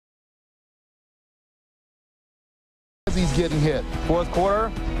He's getting hit. Fourth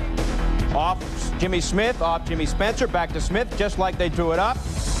quarter, off Jimmy Smith, off Jimmy Spencer, back to Smith, just like they drew it up.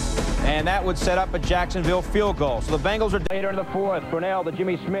 And that would set up a Jacksonville field goal. So the Bengals are later in the fourth. Brunell to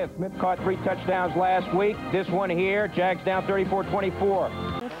Jimmy Smith. Smith caught 3 touchdowns last week. This one here, Jags down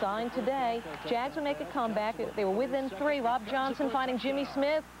 34-24. Signed today. Jags would make a comeback. They were within 3. Rob Johnson finding Jimmy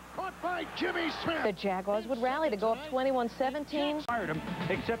Smith. Caught by Jimmy Smith. The Jaguars would rally to go up 21-17. Fired him,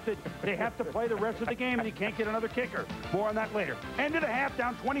 except that they have to play the rest of the game and he can't get another kicker. More on that later. End of the half,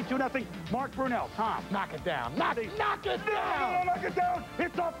 down 22-0. Mark Brunell. Tom. Knock it down. Knock it down. No, knock it down.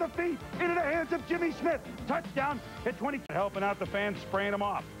 It's off the feet. Into the hands of Jimmy Smith. Touchdown at 20. Helping out the fans, spraying them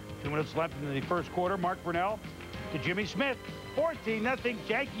off. 2 minutes left in the first quarter. Mark Brunell to Jimmy Smith. 14-0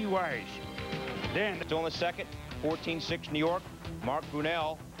 Jaguars. Then Still in the second, 14-6 New York. Mark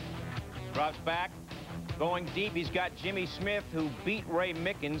Brunell drops back, going deep. He's got Jimmy Smith, who beat Ray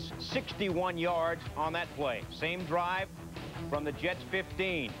Mickens 61 yards on that play. Same drive from the Jets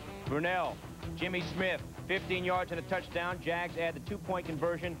 15. Brunell, Jimmy Smith, 15 yards and a touchdown. Jags add the 2-point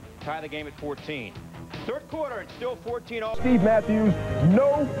conversion, tie the game at 14. Third quarter, it's still 14-0. Steve Matthews,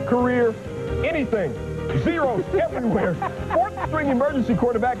 no career anything. Zeros everywhere. Fourth-string emergency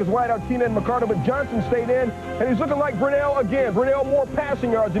quarterback is wideout Keenan McCardle, but Johnson stayed in, and he's looking like Brunell again. Brunell more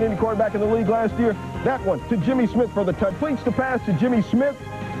passing yards than any quarterback in the league last year. That one to Jimmy Smith for the touch. Completes the pass to Jimmy Smith,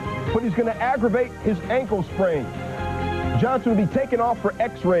 but he's going to aggravate his ankle sprain. Johnson will be taken off for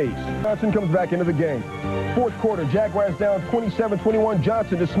x-rays. Johnson comes back into the game. Fourth quarter, Jaguars down 27-21.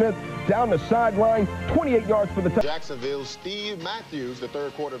 Johnson to Smith down the sideline, 28 yards for the touchdown. Jacksonville, Steve Matthews, the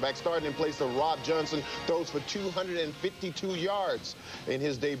third quarterback, starting in place of Rob Johnson, throws for 252 yards in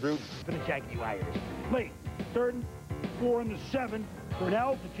his debut. For the Jaguars. Late, 3rd, 4 and 7.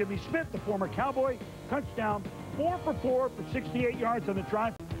 Brunell to Jimmy Smith, the former Cowboy. Touchdown, 4 for 4 for 68 yards on the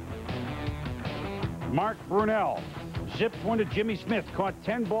drive. Mark Brunell zipped one to Jimmy Smith. Caught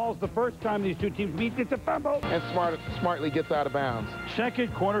 10 balls the first time these two teams meet. It's a fumble. And smartly gets out of bounds.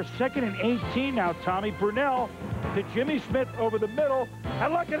 Second quarter, 2nd and 18 now, Tommy. Brunell to Jimmy Smith over the middle.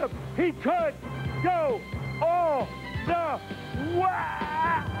 And look at him. He could go all the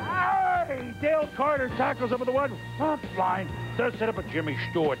way. Dale Carter tackles him with the one front line. Does set up a Jimmy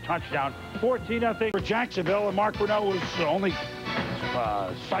Stewart touchdown. 14-0 for Jacksonville, and Mark Brunell was only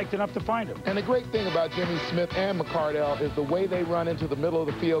psyched enough to find him. And the great thing about Jimmy Smith and McCardle is the way they run into the middle of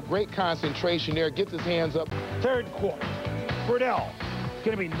the field. Great concentration there. Gets his hands up. Third quarter. Brunell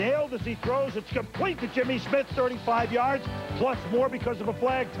going to be nailed as he throws. It's complete to Jimmy Smith, 35 yards, plus more because of a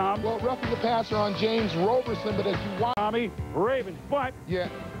flag, Tom. Well, roughing the passer on James Roberson, but as you watch... Tommy, Ravens, but... Yeah,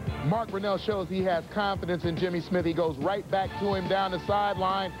 Mark Brunell shows he has confidence in Jimmy Smith. He goes right back to him down the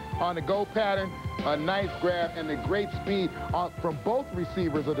sideline on the go pattern. A nice grab and the great speed from both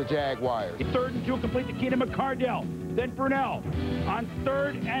receivers of the Jaguars. 3rd and 2 complete to Keenan McCardle. Then Brunell on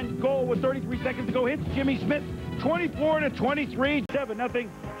 3rd and goal with 33 seconds to go. Hits Jimmy Smith 24-23. 7-0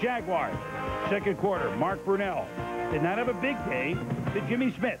 Jaguars. Second quarter, Mark Brunell did not have a big day to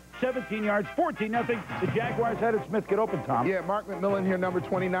Jimmy Smith. 17 yards, 14-0. The Jaguars had it. Smith get open, Tom. Yeah, Mark McMillan here, number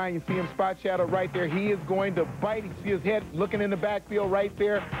 29. You see him spot shadow right there. He is going to bite. You see his head looking in the backfield right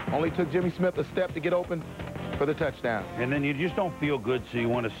there. Only took Jimmy Smith a step to get open for the touchdown. And then you just don't feel good, so you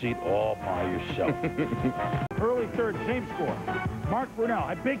want to see it all by yourself. Early third, same score. Mark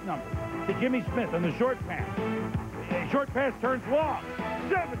Brunell, a big number, to Jimmy Smith on the short pass. Short pass turns long.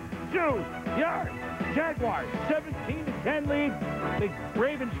 72 yards. Jaguars, 17-10 lead. The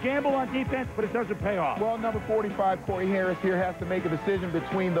Ravens gamble on defense, but it doesn't pay off. Well, number 45, Corey Harris here has to make a decision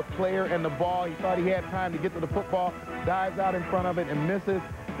between the player and the ball. He thought he had time to get to the football, dives out in front of it and misses.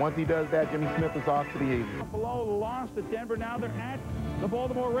 Once he does that, Jimmy Smith is off to the 80. Below the loss to Denver, now they're at the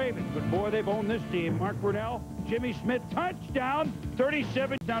Baltimore Ravens. But boy, they've owned this team. Mark Brunell, Jimmy Smith, touchdown,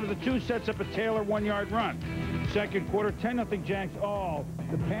 37 down to the 2, sets up a Taylor 1-yard run. Second quarter, 10-0 Jags. Oh,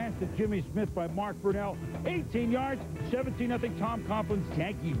 the pass to Jimmy Smith by Mark Brunell, 18 yards, 17-0 Tom Coughlin's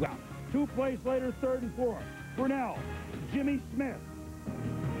Yankee route. 2 plays later, 3rd and 4. Brunell, Jimmy Smith,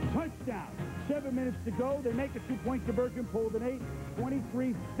 touchdown. 7 minutes to go. They make a 2-point conversion, pulled an 8,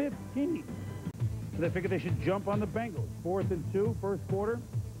 23-15. So they figured they should jump on the Bengals. 4th and 2, first quarter.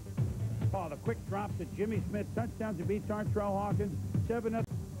 Oh, the quick drop to Jimmy Smith. Touchdown to beat Tartrell Hawkins. 7-0.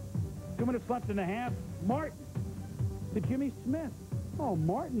 2 minutes left in the half. Martin to Jimmy Smith. Oh,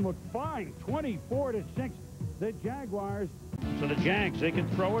 Martin looked fine. 24-6. The Jaguars. So the Jags, they can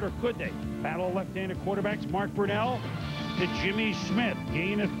throw it, or could they? Battle of left-handed quarterbacks. Mark Brunell to Jimmy Smith.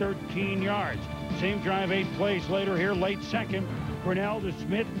 Gain of 13 yards. Same drive 8 plays later here, late second. Brunell to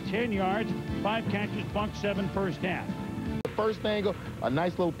Smith, 10 yards. 5 catches, buck 7 first half. first angle. A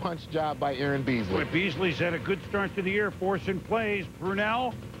nice little punch job by Aaron Beasley. Boy, Beasley's had a good start to the year, forcing plays.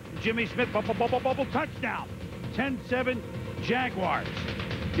 Brunell, Jimmy Smith, bubble, touchdown. 10-7 Jaguars.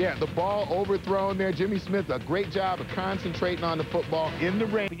 Yeah, the ball overthrown there. Jimmy Smith, a great job of concentrating on the football in the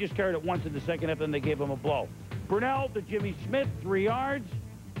rain. He just carried it once in the second half, then they gave him a blow. Brunell to Jimmy Smith, 3 yards.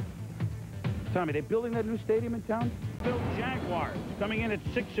 Tommy, they building that new stadium in town? Jaguars coming in at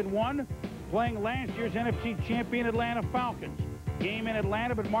 6-1, playing last year's NFC champion Atlanta Falcons. Game in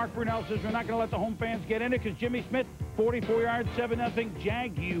Atlanta, but Mark Brunell says we're not going to let the home fans get in it because Jimmy Smith, 44 yards, 7-0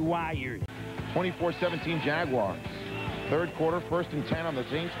 Jaguars. 24-17 Jaguars. Third quarter, 1st and 10 on the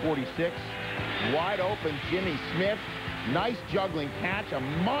Saints 46. Wide open Jimmy Smith. Nice juggling catch. A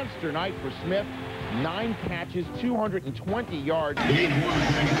monster night for Smith. 9 catches, 220 yards.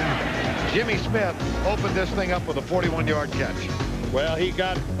 Jimmy Smith opened this thing up with a 41-yard catch. Well, you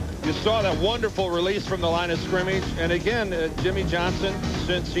saw that wonderful release from the line of scrimmage. And again, Jimmy Johnson,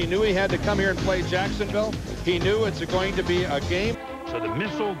 since he knew he had to come here and play Jacksonville, he knew it's going to be a game. So the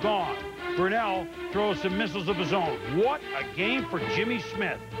missile gone. Brunell throws some missiles of his own. What a game for Jimmy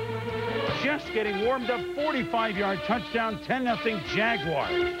Smith. Just getting warmed up, 45-yard touchdown, 10-0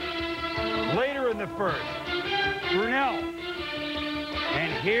 Jaguars. Later in the first, Brunell.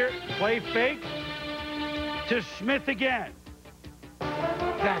 And here, play fake to Smith again.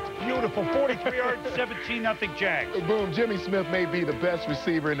 That's beautiful. 43 yards, 17-0 Jags. Boom, Jimmy Smith may be the best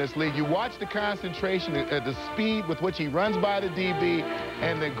receiver in this league. You watch the concentration, the speed with which he runs by the DB,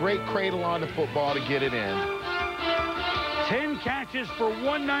 and the great cradle on the football to get it in. 10 catches for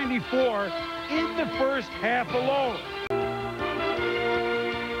 194 in the first half alone.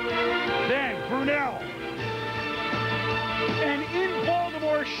 Then Brunell. And in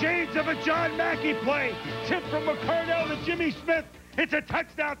Baltimore, shades of a John Mackey play. Tip from McCardell to Jimmy Smith. It's a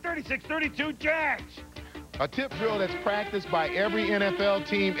touchdown, 36-32 Jags. A tip drill that's practiced by every NFL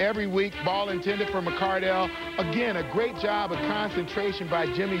team every week. Ball intended for McCardell. Again, a great job of concentration by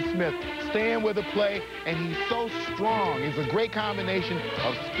Jimmy Smith. Staying with the play, and he's so strong. It's a great combination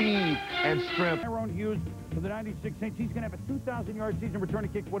of speed and strength. Tyrone Hughes for the 96 Saints. He's going to have a 2,000-yard season returning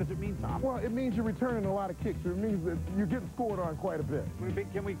kicks. What does it mean, Tom? Well, it means you're returning a lot of kicks. It means that you're getting scored on quite a bit.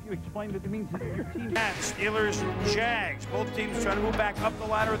 Can we explain what it means to your team? Steelers, Jags. Both teams trying to move back up the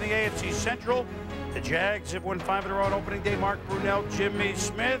ladder in the AFC Central. The Jags have won 5 in a row on opening day. Mark Brunell, Jimmy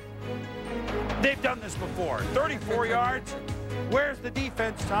Smith. They've done this before. 34 yards. Where's the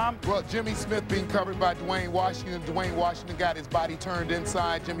defense, Tom? Well, Jimmy Smith being covered by Dwayne Washington. Dwayne Washington got his body turned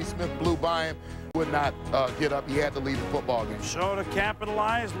inside. Jimmy Smith blew by him. Would not get up. He had to leave the football game. So to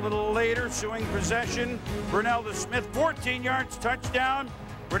capitalize, a little later, suing possession. Brunell to Smith, 14 yards, touchdown.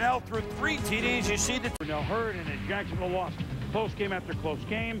 Brunell threw 3 TDs. You see that Brunell hurt, and Jacksonville lost close game after close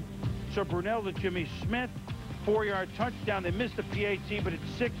game. So Brunell to Jimmy Smith, 4-yard touchdown. They missed the PAT, but it's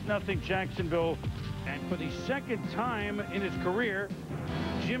 6-0 Jacksonville. And for the second time in his career,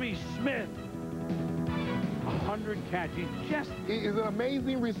 Jimmy Smith, 100 catches. He's an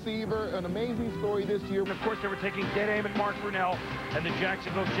amazing receiver, an amazing story this year. And of course, they were taking dead aim at Mark Brunell and the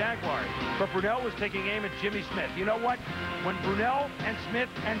Jacksonville Jaguars. But Brunell was taking aim at Jimmy Smith. You know what? When Brunell and Smith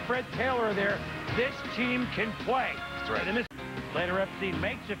and Fred Taylor are there, this team can play. That's right. Later, FC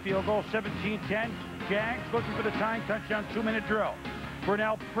makes a field goal, 17-10. Jags looking for the tying touchdown, 2-minute drill.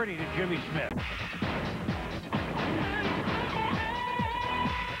 Brunell pretty to Jimmy Smith.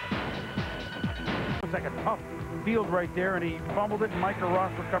 Looks like a tough field right there, and he fumbled it, and Micah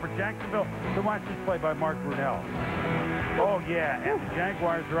Ross recovered. Jacksonville to watch this play by Mark Brunell. Oh, yeah, and the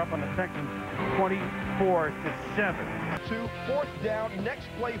Jaguars are up on the Texans, 24-7. 4th down, next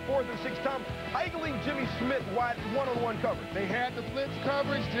play, 4th and 6. Tom, idling Jimmy Smith wide one-on-one coverage. They had the blitz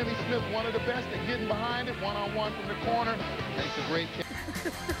coverage. Jimmy Smith, one of the best at getting behind it, one-on-one from the corner. Takes a great kick.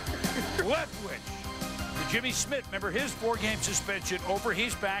 Leftwich to Jimmy Smith. Remember his 4-game suspension over.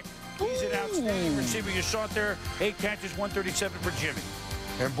 He's back. He's an outstanding receiver. You saw it there. 8 catches, 137 for Jimmy.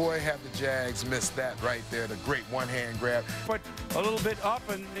 And boy, have the Jags missed that right there, the great one-hand grab. But a little bit up,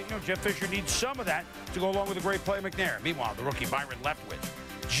 and Jeff Fisher needs some of that to go along with a great play McNair. Meanwhile, the rookie Byron Leftwich.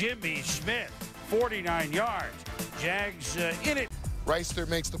 Jimmy Smith, 49 yards. Jags in it. Reister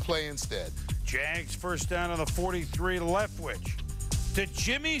makes the play instead. Jags first down on the 43, Leftwich to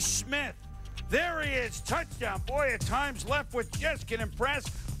Jimmy Smith. There he is, touchdown. Boy, at times Leftwich just can impress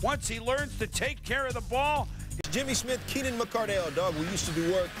once he learns to take care of the ball. Jimmy Smith, Keenan McCardell, dog, we used to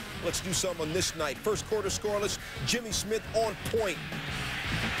do work. Let's do something on this night. First quarter scoreless, Jimmy Smith on point.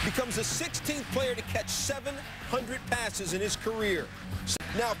 Becomes the 16th player to catch 700 passes in his career.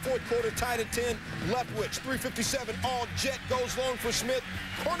 Now fourth quarter tied at 10. Leftwich, 3:57, all jet goes long for Smith.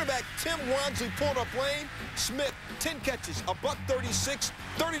 Cornerback Tim Wansley pulled up lane. Smith, 10 catches, a $136,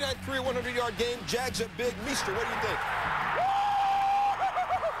 39 career 100-yard game. Jags up big. Meester, what do you think?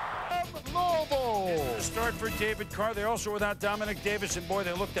 Start for David Carr. They're also without Dominic Davis, and boy,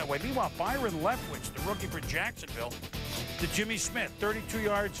 they look that way. Meanwhile, Byron Leftwich, the rookie for Jacksonville, to Jimmy Smith, 32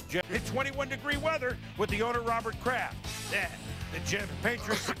 yards. It's 21-degree weather with the owner, Robert Kraft. The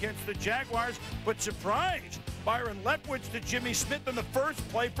Patriots against the Jaguars, but surprise, Byron Leftwich to Jimmy Smith in the first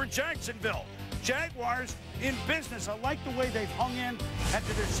play for Jacksonville. Jaguars in business. I like the way they've hung in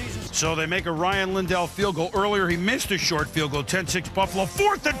after their season. So they make a Ryan Lindell field goal. Earlier, he missed a short field goal, 10-6 Buffalo.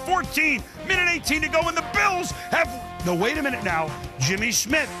 4th and 14, minute 18 to go, and the Bills have, no, wait a minute now, Jimmy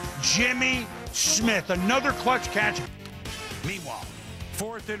Smith, another clutch catch. Meanwhile,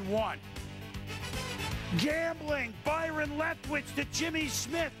 4th and 1. Gambling, Byron Leftwich to Jimmy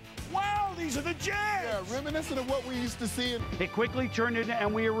Smith. Wow, these are the Jags! Yeah, reminiscent of what we used to see. It quickly turned into,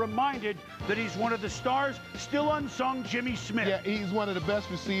 and we are reminded that he's one of the stars, still unsung, Jimmy Smith. Yeah, he's one of the best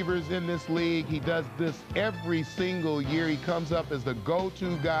receivers in this league. He does this every single year. He comes up as the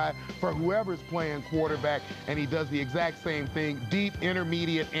go-to guy for whoever's playing quarterback, and he does the exact same thing, deep,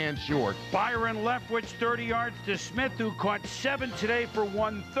 intermediate, and short. Byron Leftwich, 30 yards to Smith, who caught 7 today for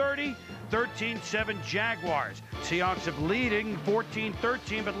 130. 13-7 Jaguars. Seahawks have leading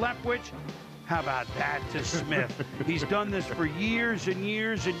 14-13, but Leftwich, how about that to Smith? He's done this for years and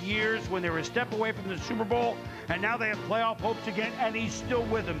years and years when they were a step away from the Super Bowl, and now they have playoff hopes again, and he's still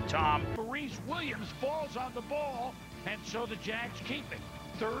with them, Tom. Maurice Williams falls on the ball, and so the Jags keep it.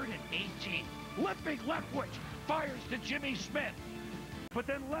 3rd and 18. Big Leftwich fires to Jimmy Smith, but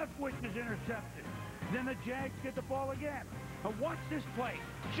then Leftwich is intercepted. Then the Jags get the ball again. Now watch this play.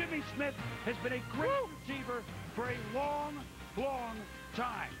 Jimmy Smith has been a great receiver for a long, long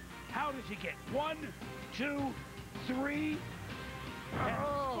time. How does he get 1, 2, 3? And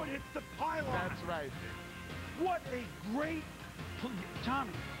foot hits the pylon. That's right. What a great, Tommy,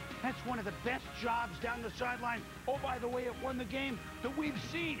 that's one of the best jobs down the sideline. Oh, by the way, it won the game that we've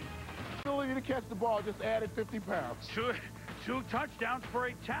seen. Ability to catch the ball just added 50 pounds. Two touchdowns for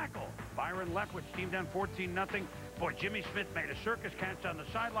a tackle. Byron Leftwich, team down 14-0. Boy, Jimmy Smith made a circus catch on the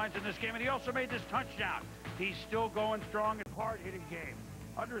sidelines in this game, and he also made this touchdown. He's still going strong and hard-hitting game.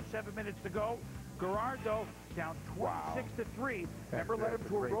 Under 7 minutes to go. Gerard, though, down 26-3. Remember, led him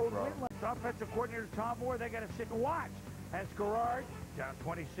to a road win. Offensive coordinator Tom Moore, they got to sit and watch. As Gerard, down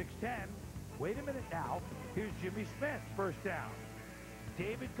 26-10. Wait a minute now. Here's Jimmy Smith, first down.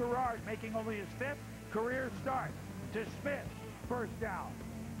 David Gerard making only his 5th career start. To Smith, first down.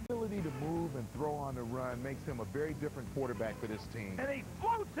 Ability to move and throw on the run makes him a very different quarterback for this team. And he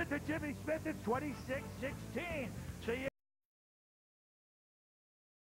floats it to Jimmy Smith at 26-16.